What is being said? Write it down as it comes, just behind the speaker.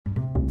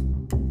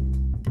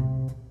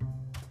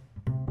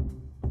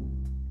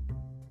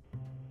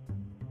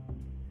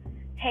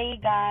Hey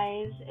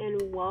guys,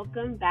 and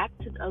welcome back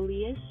to the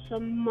Aaliyah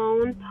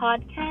Simone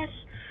podcast.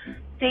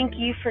 Thank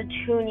you for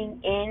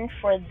tuning in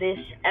for this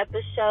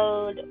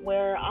episode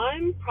where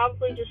I'm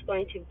probably just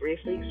going to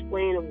briefly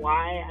explain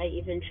why I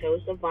even chose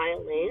the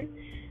violin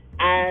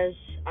as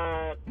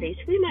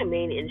basically my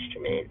main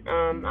instrument.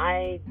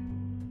 I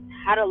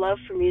had a love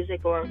for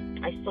music, or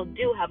I still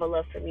do have a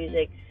love for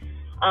music,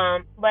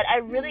 but I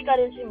really got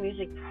into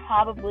music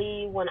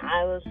probably when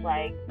I was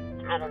like,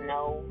 I don't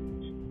know,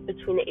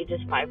 between the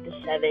ages 5 to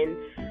 7.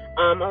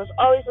 I was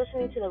always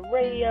listening to the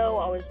radio,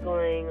 always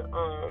going,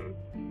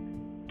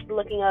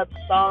 looking up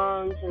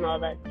songs and all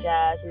that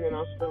jazz, and then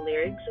also the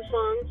lyrics of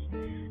songs.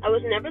 I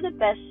was never the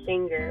best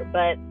singer,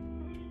 but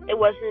it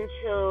wasn't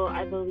until,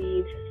 I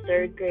believe,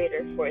 3rd grade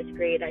or 4th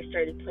grade I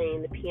started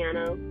playing the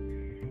piano,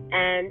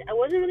 and I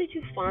wasn't really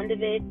too fond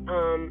of it.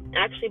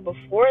 Actually,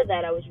 before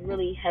that, I was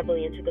really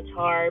heavily into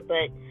guitar,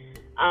 but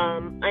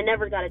I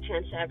never got a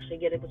chance to actually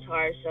get a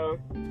guitar, so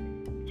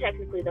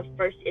technically the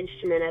first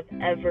instrument I've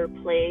ever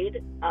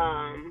played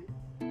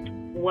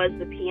was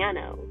the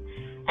piano.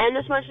 And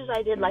as much as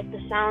I did like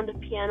the sound of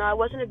piano, I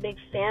wasn't a big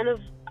fan of,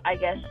 I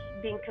guess,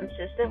 being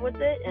consistent with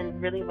it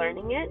and really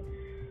learning it.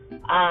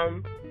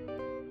 And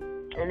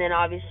then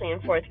obviously in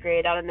 4th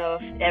grade, I don't know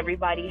if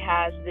everybody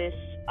has this,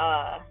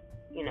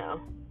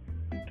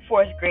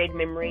 4th grade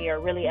memory or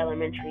really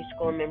elementary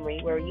school memory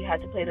where you had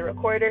to play the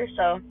recorder.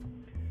 So,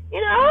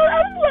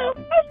 I was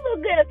a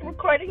little good at the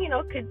recording,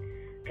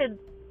 could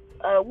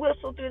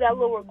whistle through that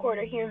little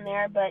recorder here and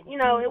there, but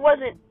it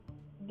wasn't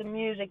the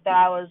music that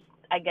I was,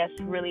 I guess,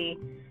 really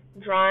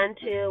drawn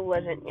to.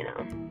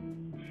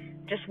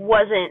 Just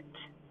wasn't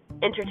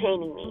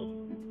entertaining me.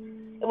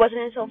 It wasn't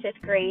until 5th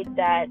grade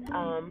that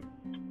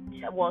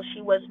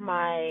she was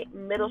my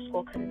middle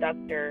school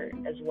conductor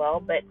as well,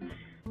 but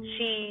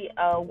she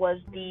was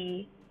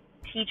the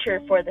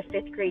teacher for the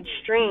 5th grade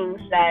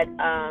strings that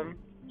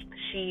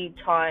she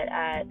taught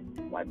at,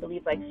 I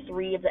believe, like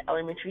 3 of the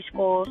elementary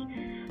schools.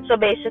 So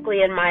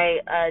basically in my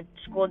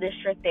school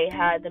district, they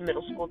had the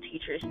middle school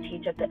teachers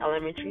teach at the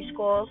elementary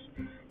schools,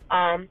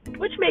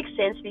 which makes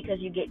sense because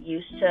you get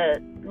used to,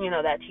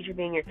 that teacher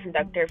being your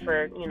conductor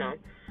for,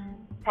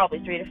 probably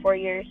 3 to 4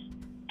 years.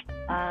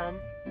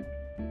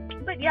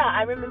 But yeah,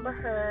 I remember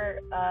her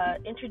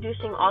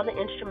introducing all the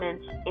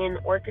instruments in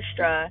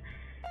orchestra,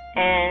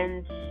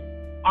 and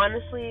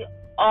honestly,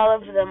 all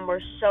of them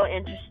were so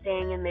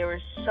interesting and they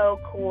were so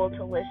cool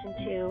to listen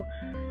to.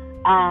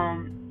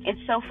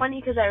 It's so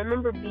funny because I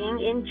remember being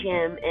in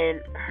gym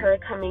and her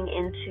coming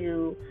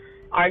into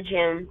our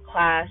gym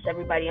class,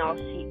 everybody all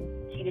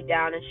seated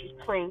down, and she's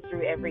playing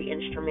through every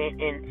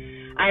instrument.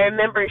 And I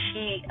remember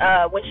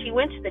when she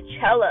went to the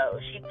cello,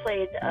 she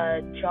played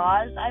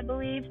Jaws, I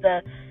believe,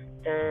 the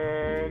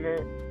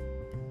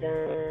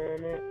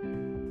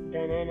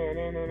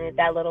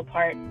that little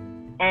part.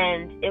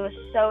 And it was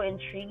so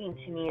intriguing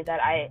to me that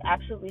I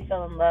absolutely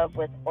fell in love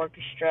with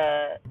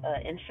orchestra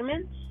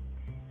instruments.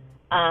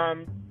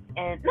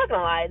 And not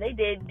gonna lie, they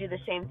did do the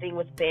same thing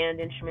with band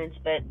instruments,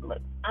 but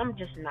look, I'm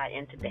just not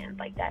into band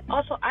like that.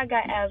 Also, I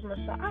got asthma,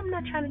 so I'm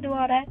not trying to do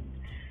all that.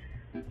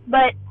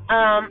 But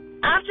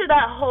after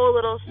that whole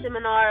little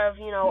seminar of,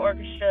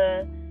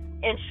 orchestra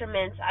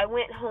instruments, I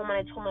went home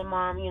and I told my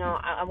mom,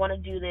 I want to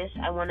do this.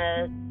 I want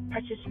to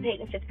participate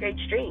in 5th grade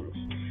strings.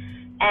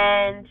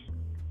 And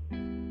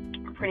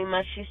pretty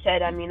much she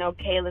said,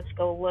 okay, let's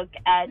go look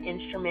at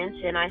instruments.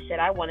 And I said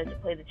I wanted to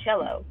play the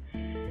cello.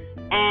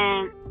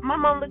 And my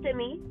mom looked at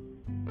me,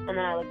 and then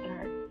I looked at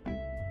her.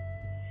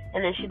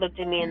 And then she looked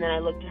at me, and then I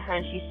looked at her,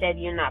 and she said,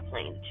 you're not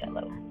playing the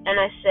cello. And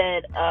I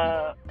said,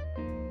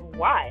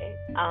 why?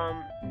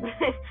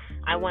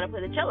 I want to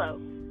play the cello.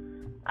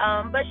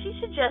 But she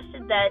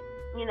suggested that,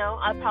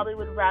 I probably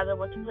would rather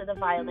want to play the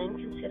violin,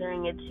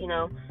 considering it's,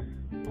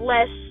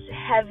 less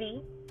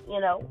heavy,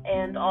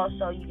 and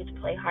also you get to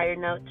play higher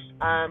notes.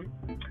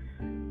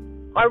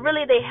 Or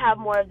really they have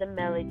more of the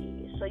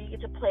melody, so you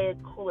get to play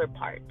the cooler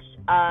parts.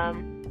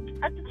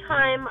 At the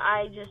time,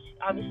 I just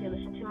obviously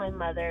listened to my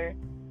mother,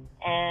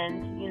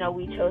 and,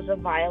 we chose a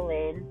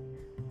violin.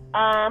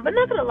 But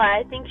not gonna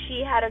lie, I think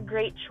she had a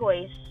great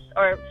choice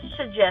or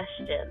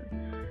suggestion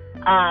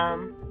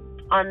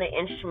on the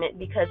instrument,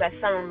 because I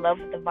fell in love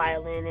with the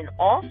violin, and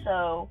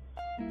also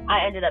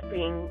I ended up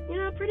being,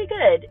 pretty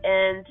good.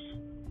 And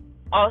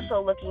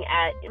also looking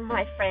at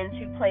my friends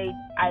who played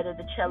either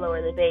the cello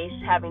or the bass,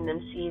 having them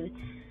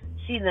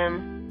see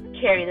them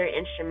carry their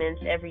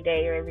instruments every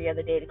day or every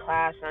other day to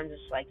class, and I'm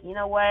just like, you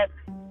know what?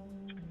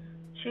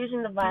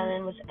 Choosing the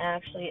violin was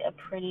actually a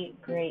pretty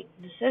great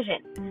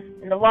decision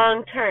in the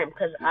long term,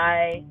 because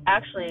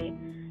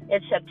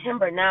it's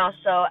September now,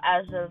 so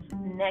as of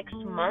next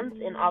month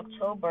in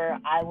October,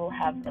 I will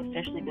have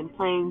officially been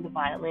playing the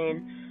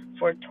violin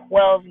for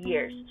 12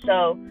 years.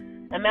 So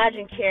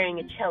imagine carrying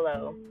a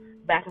cello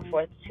back and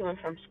forth to and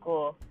from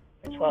school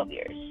for 12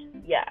 years.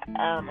 Yeah,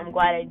 I'm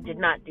glad I did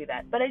not do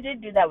that, but I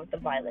did do that with the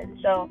violin,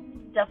 so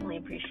definitely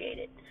appreciate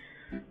it.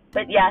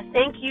 But yeah,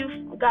 thank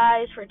you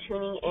guys for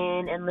tuning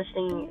in and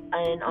listening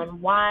in on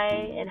why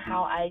and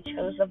how I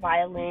chose the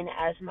violin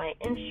as my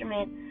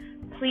instrument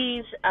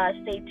please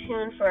stay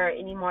tuned for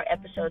any more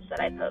episodes that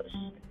I post.